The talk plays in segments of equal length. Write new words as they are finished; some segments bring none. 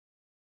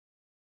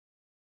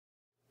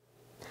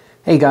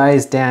Hey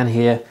guys, Dan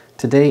here.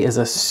 Today is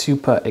a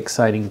super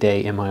exciting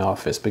day in my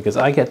office because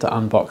I get to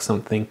unbox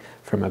something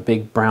from a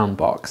big brown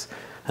box,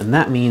 and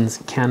that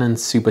means Canon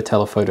super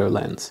telephoto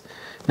lens.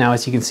 Now,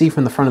 as you can see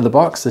from the front of the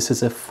box, this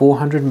is a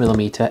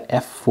 400mm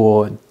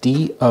f4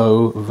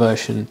 DO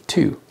version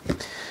 2.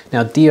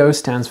 Now, DO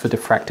stands for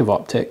diffractive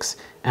optics,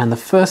 and the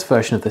first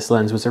version of this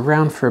lens was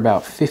around for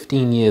about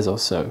 15 years or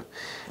so,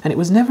 and it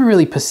was never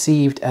really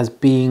perceived as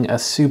being a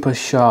super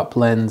sharp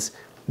lens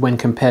when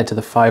compared to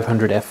the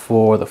 500 f4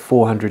 or the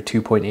 400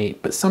 2.8,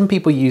 but some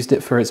people used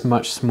it for its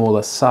much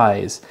smaller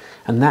size,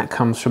 and that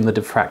comes from the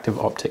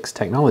diffractive optics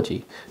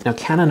technology. Now,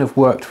 Canon have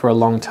worked for a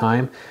long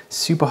time,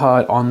 super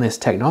hard on this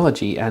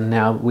technology, and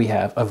now we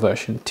have a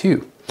version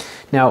 2.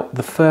 Now,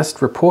 the first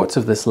reports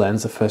of this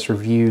lens, the first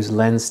reviews,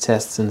 lens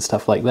tests and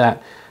stuff like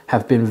that,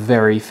 have been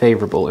very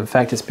favorable. In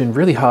fact, it's been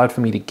really hard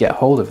for me to get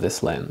hold of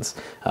this lens.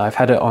 I've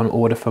had it on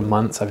order for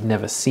months. I've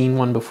never seen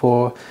one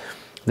before.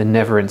 They're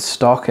never in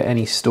stock at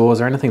any stores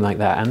or anything like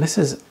that. And this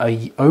is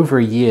over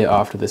a year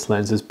after this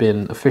lens has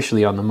been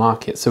officially on the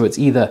market. So it's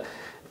either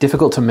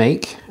difficult to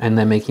make and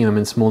they're making them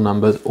in small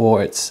numbers,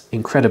 or it's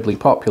incredibly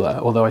popular,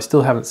 although I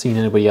still haven't seen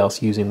anybody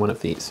else using one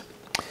of these.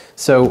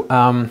 So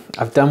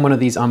I've done one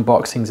of these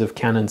unboxings of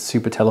Canon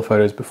super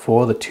telephotos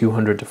before, the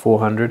 200 to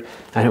 400,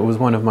 and it was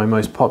one of my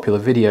most popular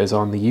videos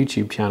on the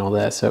YouTube channel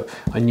there. So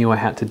I knew I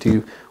had to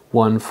do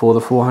one for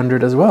the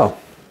 400 as well.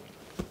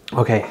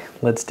 Okay,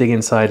 let's dig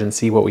inside and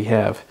see what we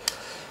have.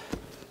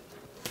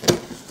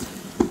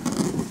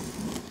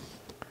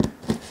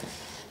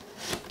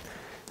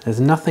 There's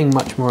nothing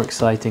much more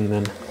exciting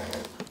than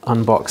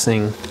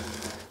unboxing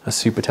a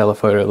super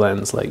telephoto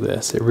lens like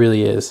this. It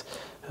really is.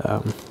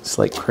 It's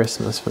like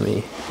Christmas for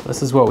me.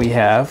 This is what we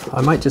have.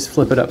 I might just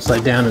flip it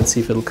upside down and see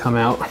if it'll come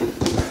out.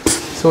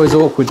 It's always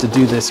awkward to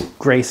do this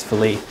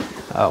gracefully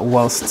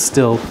whilst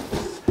still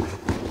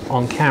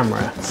on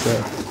camera. So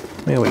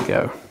there we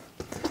go.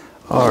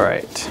 All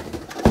right,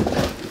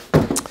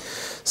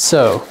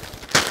 so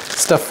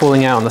stuff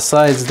falling out on the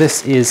sides.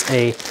 This is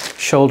a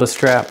shoulder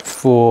strap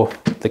for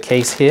the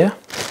case here.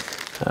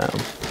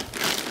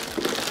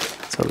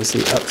 It's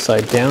obviously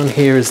upside down.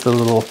 Here is the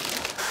little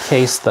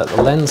case that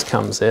the lens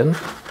comes in.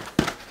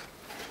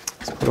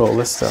 Let's put all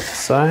this stuff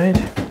aside.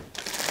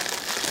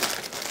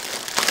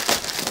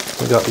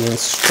 We've got the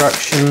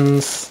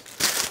instructions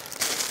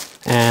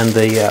and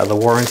the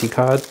warranty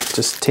card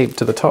just taped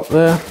to the top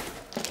there.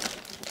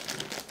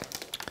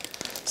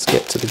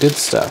 Get to the good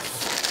stuff.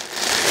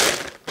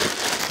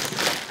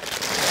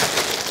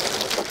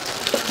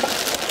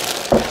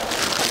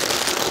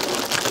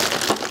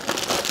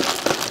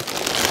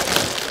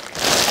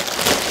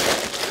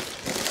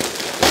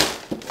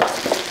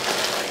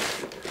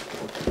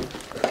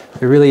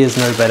 There really is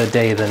no better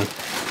day than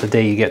the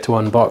day you get to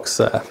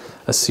unbox a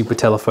super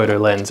telephoto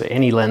lens, or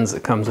any lens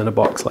that comes in a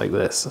box like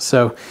this.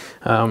 So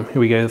here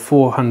we go, the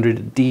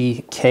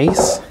 400D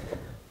case.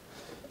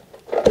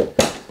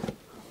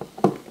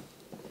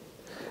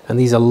 And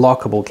these are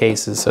lockable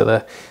cases, so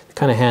they're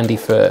kind of handy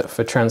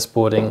for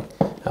transporting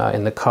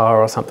in the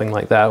car or something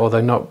like that, although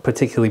not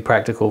particularly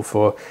practical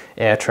for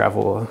air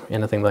travel or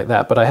anything like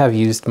that, but I have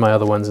used my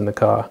other ones in the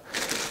car.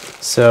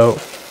 So,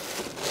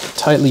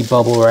 tightly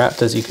bubble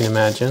wrapped, as you can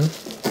imagine.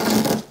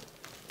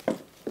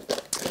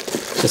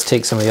 Just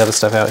take some of the other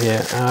stuff out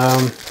here.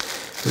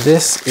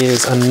 This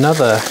is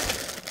another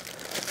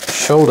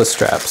shoulder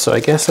strap, so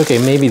I guess, okay,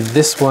 maybe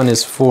this one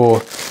is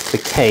for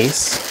the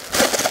case.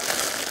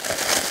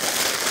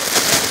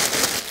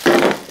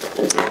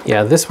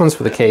 Yeah, this one's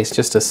for the case,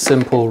 just a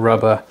simple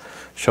rubber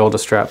shoulder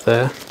strap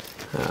there.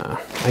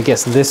 I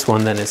guess this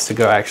one then is to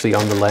go actually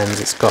on the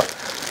lens. It's got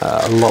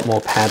a lot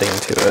more padding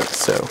to it,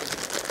 so.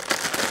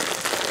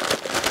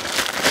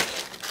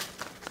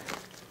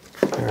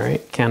 All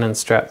right, Canon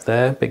strap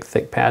there, big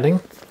thick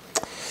padding.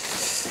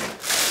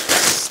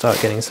 Start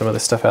getting some of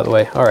this stuff out of the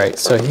way. All right,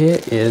 so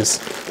here is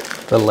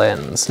the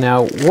lens.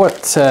 Now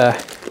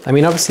I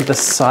mean, obviously the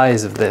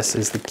size of this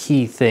is the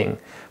key thing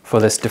for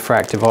this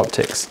diffractive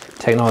optics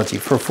technology.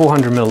 For a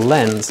 400mm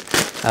lens,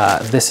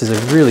 this is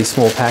a really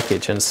small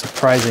package and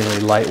surprisingly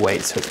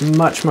lightweight. So it's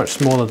much, much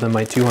smaller than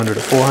my 200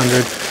 to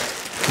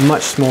 400,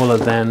 much smaller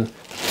than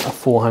a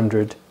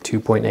 400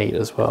 2.8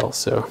 as well.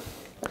 So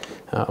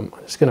I'm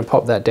just gonna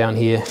pop that down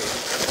here,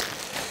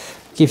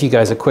 give you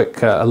guys a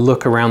quick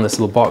look around this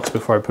little box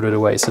before I put it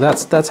away. So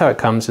that's how it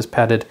comes, just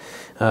padded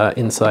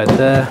inside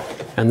there.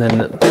 And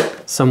then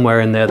somewhere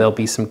in there, there'll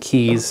be some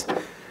keys,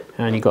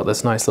 and you got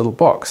this nice little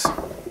box.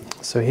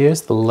 So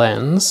here's the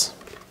lens.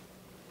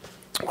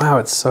 Wow,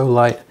 it's so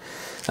light.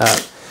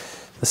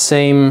 The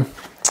same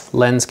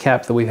lens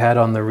cap that we've had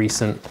on the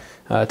recent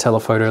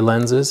telephoto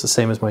lenses, the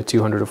same as my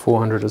 200 to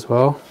 400 as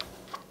well.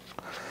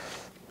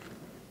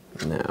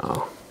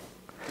 Now,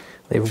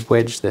 they've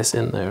wedged this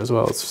in there as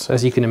well. It's,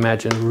 as you can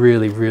imagine,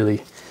 really,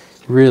 really,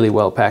 really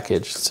well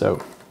packaged. So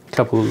a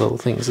couple of little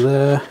things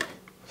there.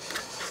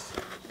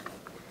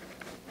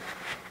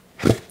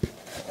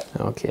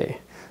 Okay.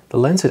 The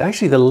lens hood,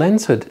 actually the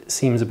lens hood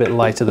seems a bit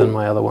lighter than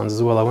my other ones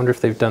as well. I wonder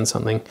if they've done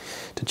something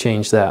to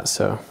change that.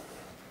 So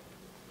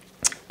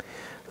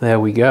There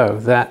we go.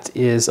 That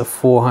is a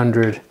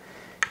 400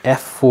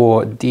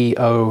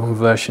 f4.do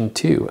version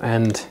 2,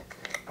 and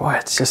boy,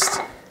 it's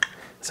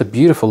a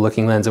beautiful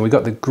looking lens, and we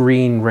got the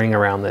green ring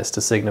around this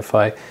to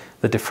signify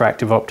the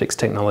diffractive optics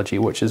technology,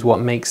 which is what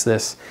makes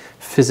this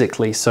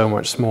physically so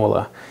much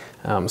smaller.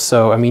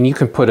 So I mean, you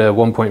can put a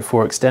 1.4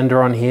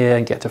 extender on here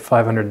and get to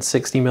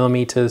 560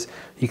 millimeters.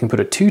 You can put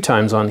a 2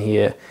 times on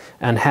here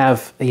and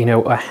have, you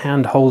know, a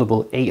hand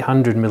holdable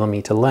 800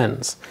 millimeter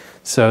lens.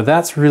 So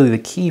that's really the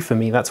key for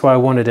me. That's why I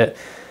wanted it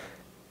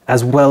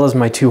as well as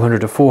my 200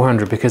 to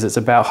 400, because it's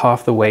about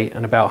half the weight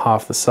and about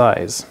half the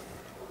size.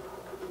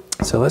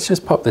 So let's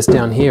just pop this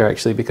down here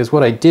actually, because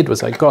what I did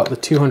was I got the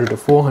 200 to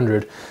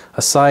 400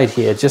 aside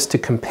here just to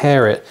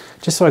compare it,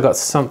 just so I got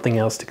something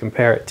else to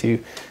compare it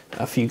to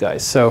for you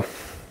guys. So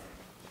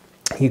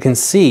you can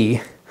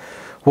see,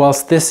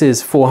 whilst this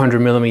is 400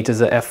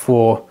 millimeters at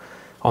f4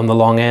 on the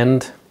long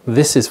end,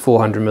 this is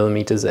 400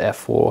 millimeters at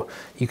f4.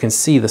 You can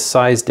see the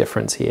size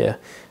difference here.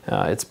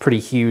 It's pretty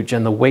huge,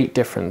 and the weight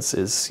difference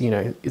is, you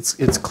know,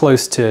 it's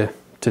close to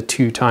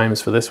 2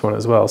 times for this one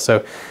as well.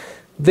 So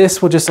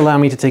this will just allow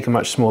me to take a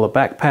much smaller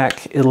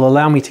backpack. It'll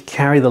allow me to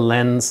carry the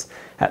lens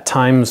at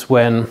times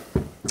when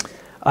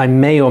I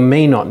may or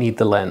may not need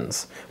the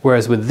lens.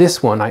 Whereas with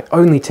this one, I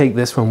only take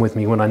this one with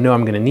me when I know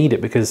I'm going to need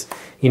it, because,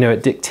 you know,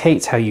 it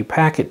dictates how you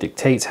pack, it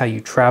dictates how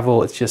you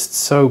travel. It's just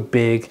so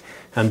big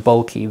and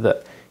bulky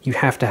that you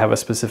have to have a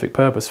specific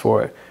purpose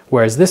for it.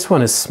 Whereas this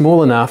one is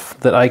small enough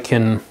that I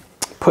can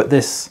put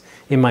this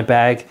in my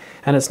bag,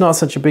 and it's not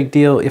such a big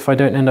deal if I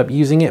don't end up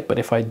using it. But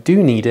if I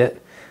do need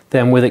it,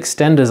 then with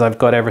extenders, I've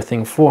got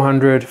everything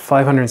 400,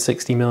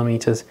 560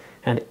 millimeters,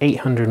 and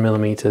 800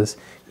 millimeters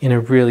in a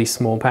really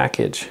small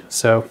package.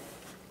 So,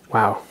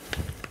 wow.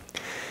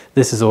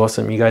 This is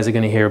awesome. You guys are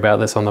going to hear about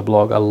this on the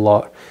blog a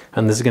lot,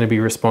 and this is going to be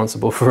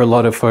responsible for a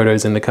lot of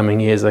photos in the coming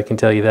years, I can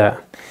tell you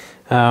that.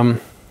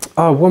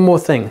 Oh, one more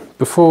thing.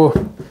 Before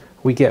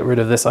we get rid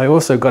of this, I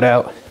also got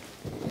out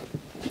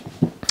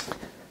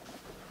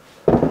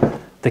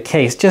the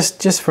case,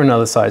 just for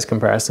another size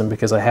comparison,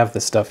 because I have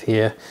this stuff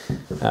here.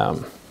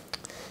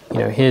 You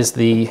know, here's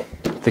the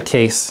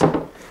case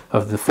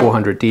of the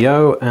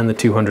 400DO and the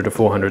 200 to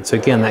 400. So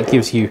again, that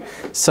gives you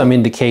some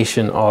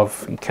indication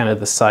of kind of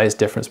the size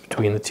difference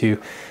between the two,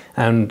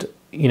 and,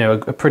 you know,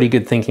 a pretty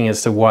good thinking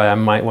as to why I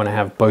might want to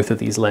have both of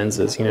these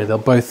lenses. You know, they'll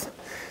both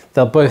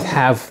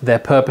have their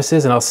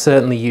purposes, and I'll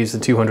certainly use the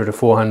 200 to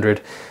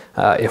 400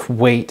 if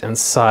weight and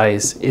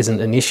size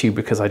isn't an issue,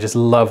 because I just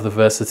love the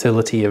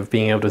versatility of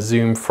being able to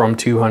zoom from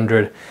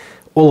 200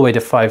 all the way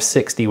to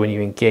 560 when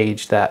you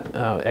engage that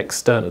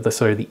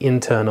the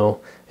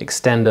internal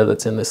extender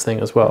that's in this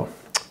thing as well.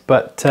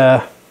 But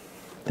there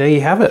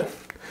you have it.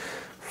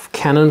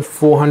 Canon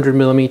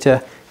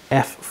 400mm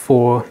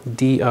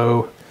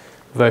f4.do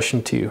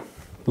version 2.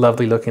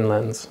 Lovely looking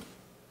lens.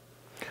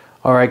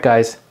 Alright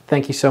guys,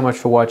 thank you so much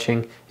for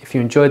watching. If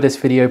you enjoyed this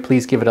video,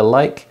 please give it a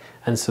like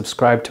and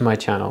subscribe to my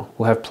channel.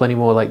 We'll have plenty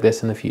more like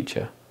this in the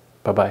future.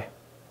 Bye bye.